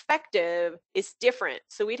think is effective is different.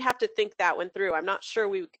 So we'd have to think that one through. I'm not sure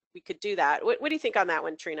we could do that. What do you think on that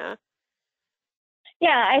one, Trina?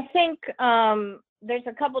 Yeah, I think there's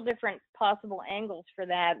a couple different possible angles for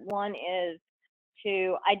that. One is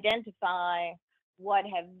to identify what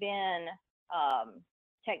have been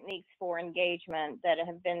techniques for engagement that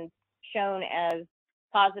have been shown as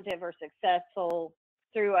positive or successful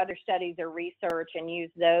through other studies or research, and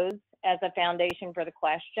use those as a foundation for the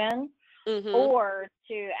question, or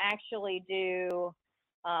to actually do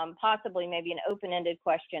possibly maybe an open-ended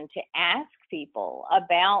question to ask people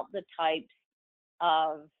about the types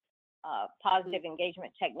of positive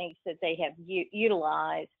engagement techniques that they have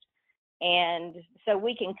utilized. And so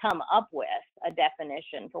we can come up with a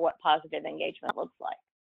definition for what positive engagement looks like.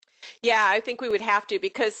 Yeah, I think we would have to,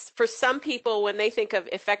 because for some people, when they think of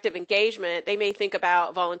effective engagement, they may think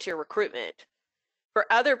about volunteer recruitment. For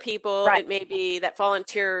other people, It may be that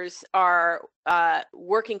volunteers are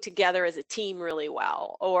working together as a team really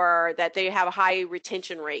well, or that they have high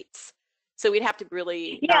retention rates. So we'd have to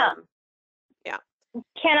really, yeah.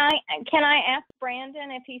 Can I ask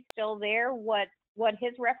Brandon, if he's still there, what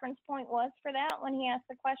his reference point was for that when he asked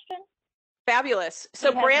the question? Fabulous.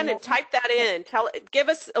 So Brandon, type that in. Give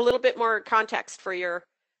us a little bit more context for your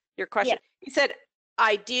question. Yeah. He said,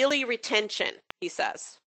 ideally retention, he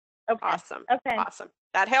says. Okay. Awesome. Okay. Awesome.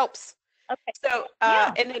 That helps. Okay. So,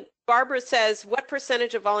 and then Barbara says, what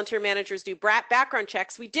percentage of volunteer managers do background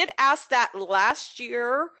checks? We did ask that last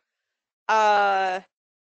year. We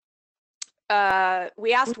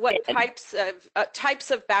asked what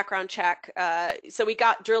types of background check. So we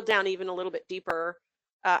got drilled down even a little bit deeper.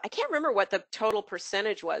 I can't remember what the total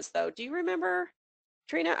percentage was, though. Do you remember,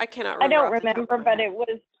 Trina? I cannot remember. I don't remember, but it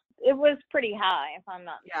was pretty high, if I'm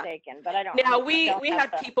not mistaken. But I don't. Now we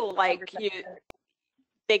had people like you.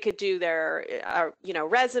 They could do their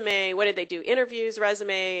resume. What did they do? Interviews,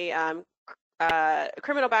 resume,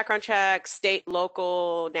 criminal background checks, state,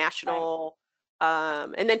 local, national.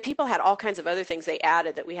 Right. And then people had all kinds of other things they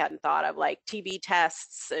added that we hadn't thought of, like TB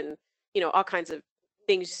tests and all kinds of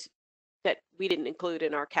things that we didn't include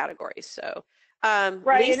in our categories. So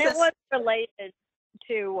right, and it was related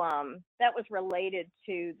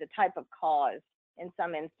to the type of cause in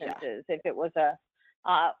some instances. If it was a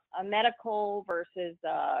medical versus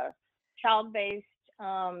child-based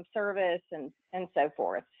service and so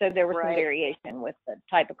forth. So there was some variation with the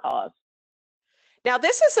type of cause. Now,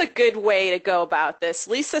 this is a good way to go about this.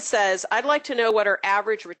 Lisa says, I'd like to know what are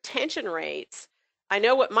average retention rates. I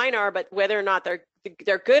know what mine are, but whether or not they're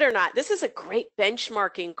good or not. This is a great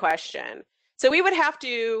benchmarking question. So we would have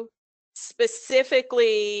to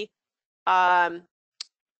specifically,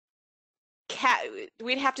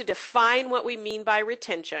 we'd have to define what we mean by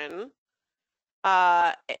retention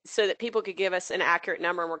so that people could give us an accurate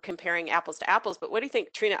number, and we're comparing apples to apples. But what do you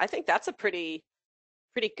think, Trina? I think that's a pretty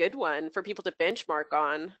good one for people to benchmark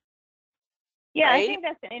on. Yeah, right? I think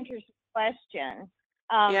that's an interesting question.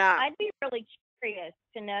 I'd be really curious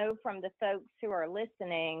to know from the folks who are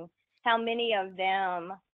listening how many of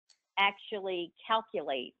them actually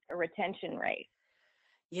calculate a retention rate.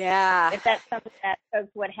 Yeah. If that's something that folks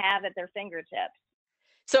would have at their fingertips.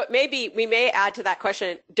 So maybe we may add to that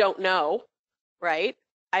question, don't know, right?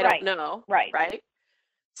 I don't know, right?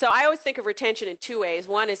 So I always think of retention in two ways.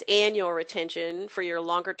 One is annual retention for your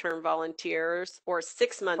longer term volunteers, or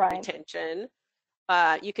 6-month retention.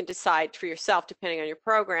 You can decide for yourself depending on your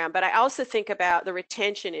program. But I also think about the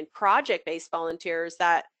retention in project-based volunteers,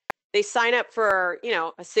 that they sign up for,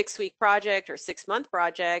 a 6-week project or 6-month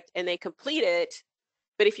project and they complete it.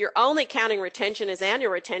 But if you're only counting retention as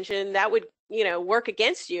annual retention, that would, work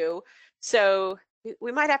against you. So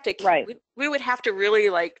we might have to, we would have to really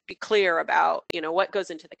be clear about, what goes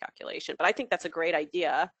into the calculation. But I think that's a great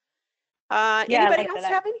idea. Anybody else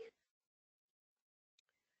have any?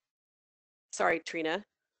 Sorry, Trina.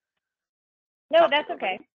 No, that's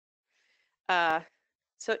okay.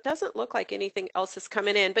 So it doesn't look like anything else is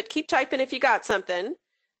coming in, but keep typing if you got something.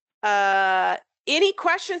 Any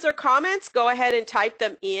questions or comments, go ahead and type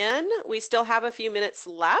them in. We still have a few minutes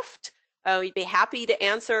left. We'd be happy to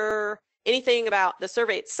answer anything about the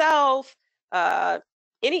survey itself,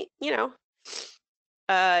 any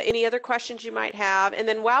other questions you might have. And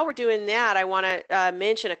then while we're doing that, I want to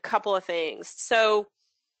mention a couple of things. So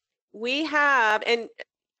we have, and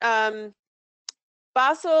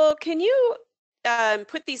Basil, can you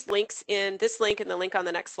put these links in, this link and the link on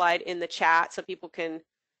the next slide in the chat so people can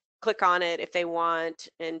click on it if they want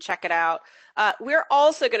and check it out. We're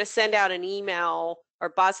also going to send out an email, or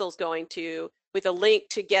Basil's going to, with a link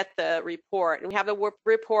to get the report. And we have the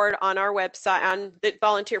report on our website, on the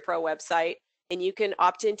VolunteerPro website, and you can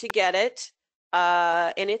opt in to get it.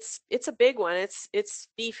 And it's a big one. It's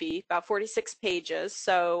beefy, about 46 pages.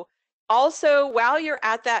 So also, while you're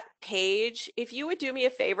at that page, if you would do me a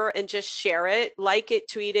favor and just share it, like it,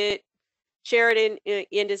 tweet it, share it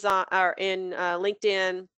in design or in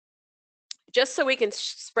LinkedIn, just so we can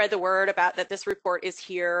spread the word about that this report is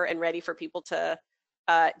here and ready for people to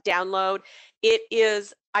download. It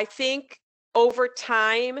is, I think, over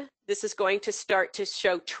time, this is going to start to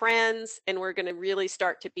show trends, and we're going to really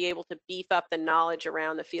start to be able to beef up the knowledge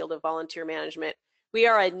around the field of volunteer management. We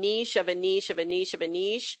are a niche of a niche of a niche of a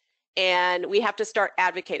niche, and we have to start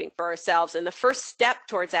advocating for ourselves. And the first step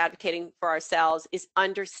towards advocating for ourselves is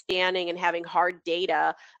understanding and having hard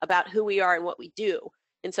data about who we are and what we do.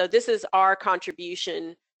 And so this is our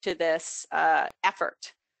contribution to this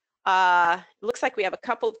effort. Looks like we have a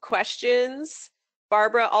couple of questions.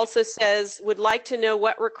 Barbara also says, would like to know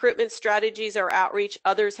what recruitment strategies or outreach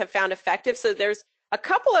others have found effective. So there's a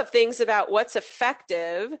couple of things about what's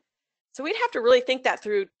effective. So we'd have to really think that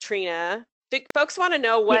through, Trina. Folks want to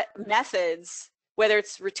know what methods, whether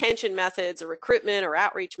it's retention methods or recruitment or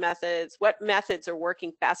outreach methods, what methods are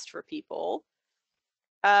working best for people.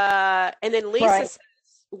 And then Lisa says,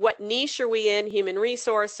 what niche are we in, human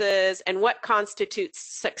resources, and what constitutes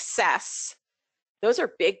success? Those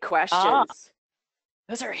are big questions.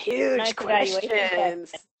 Those are huge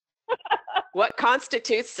questions. What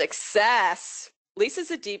constitutes success?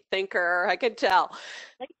 Lisa's a deep thinker, I can tell.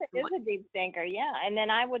 Lisa is a deep thinker, yeah. And then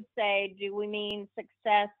I would say, do we mean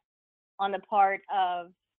success on the part of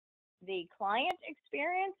the client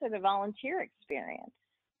experience or the volunteer experience?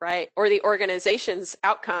 Right, or the organization's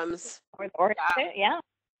outcomes. Or the organization, yeah.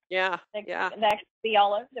 Yeah, that could be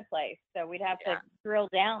all over the place, so we'd have to drill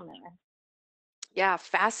down there. Yeah,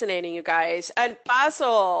 fascinating, you guys. And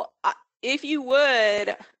Basil, if you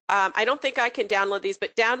would, I don't think I can download these,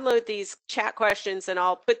 but download these chat questions and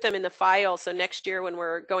I'll put them in the file. So next year when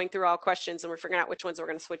we're going through all questions and we're figuring out which ones we're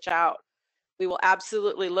going to switch out, we will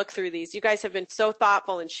absolutely look through these. You guys have been so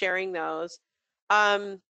thoughtful in sharing those.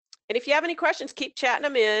 And if you have any questions, keep chatting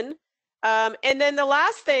them in. And then the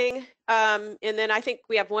last thing, and then I think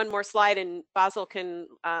we have one more slide and Basil can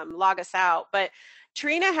log us out, but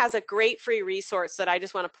Trina has a great free resource that I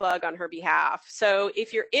just want to plug on her behalf. So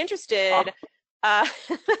if you're interested,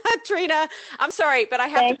 Trina, I'm sorry, but I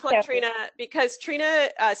have to plug Trina because Trina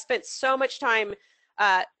spent so much time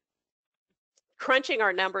crunching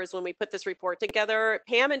our numbers when we put this report together.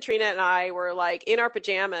 Pam and Trina and I were like in our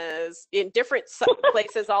pajamas in different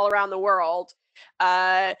places all around the world.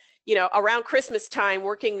 You know, around Christmas time,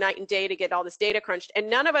 working night and day to get all this data crunched. And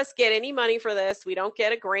none of us get any money for this. We don't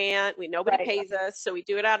get a grant. Nobody pays us. So we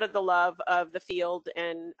do it out of the love of the field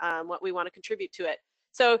and what we want to contribute to it.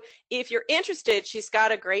 So if you're interested, she's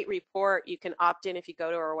got a great report. You can opt in if you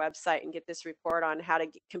go to our website and get this report on how to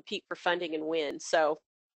compete for funding and win. So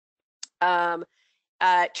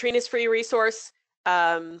Trina's free resource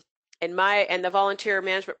and the Volunteer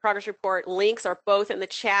Management Progress Report links are both in the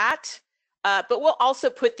chat. But we'll also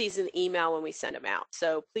put these in the email when we send them out.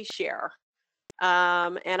 So please share.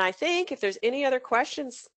 And I think if there's any other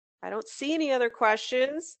questions, I don't see any other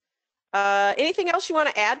questions. Anything else you want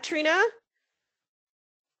to add, Trina?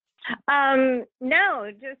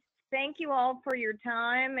 No, just thank you all for your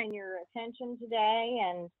time and your attention today.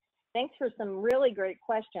 And thanks for some really great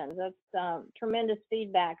questions. That's tremendous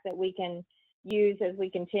feedback that we can use as we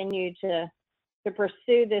continue to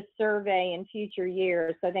pursue this survey in future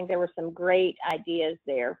years. So I think there were some great ideas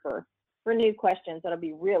there for new questions that'll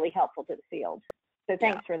be really helpful to the field. So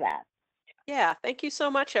thanks for that. Yeah, thank you so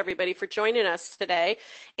much, everybody, for joining us today.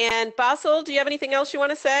 And Basil, do you have anything else you want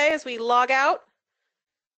to say as we log out?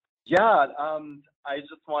 Yeah, I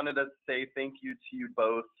just wanted to say thank you to you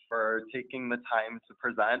both for taking the time to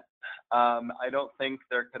present. I don't think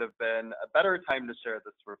there could have been a better time to share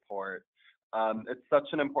this report. It's such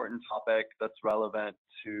an important topic that's relevant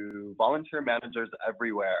to volunteer managers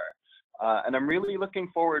everywhere. And I'm really looking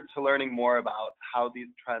forward to learning more about how these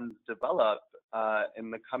trends develop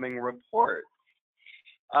in the coming report.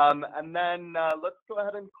 And then let's go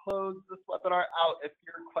ahead and close this webinar out. If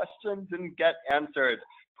your questions didn't get answered,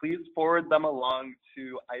 please forward them along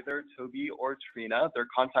to either Tobi or Trina. Their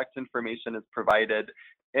contact information is provided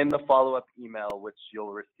in the follow-up email, which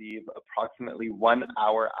you'll receive approximately 1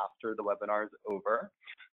 hour after the webinar is over.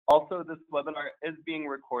 Also, this webinar is being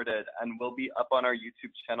recorded and will be up on our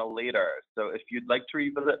YouTube channel later. So if you'd like to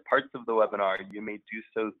revisit parts of the webinar, you may do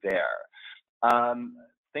so there.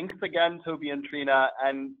 Thanks again, Tobi and Trina,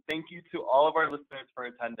 and thank you to all of our listeners for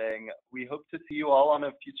attending. We hope to see you all on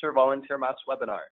a future VolunteerMatch webinar.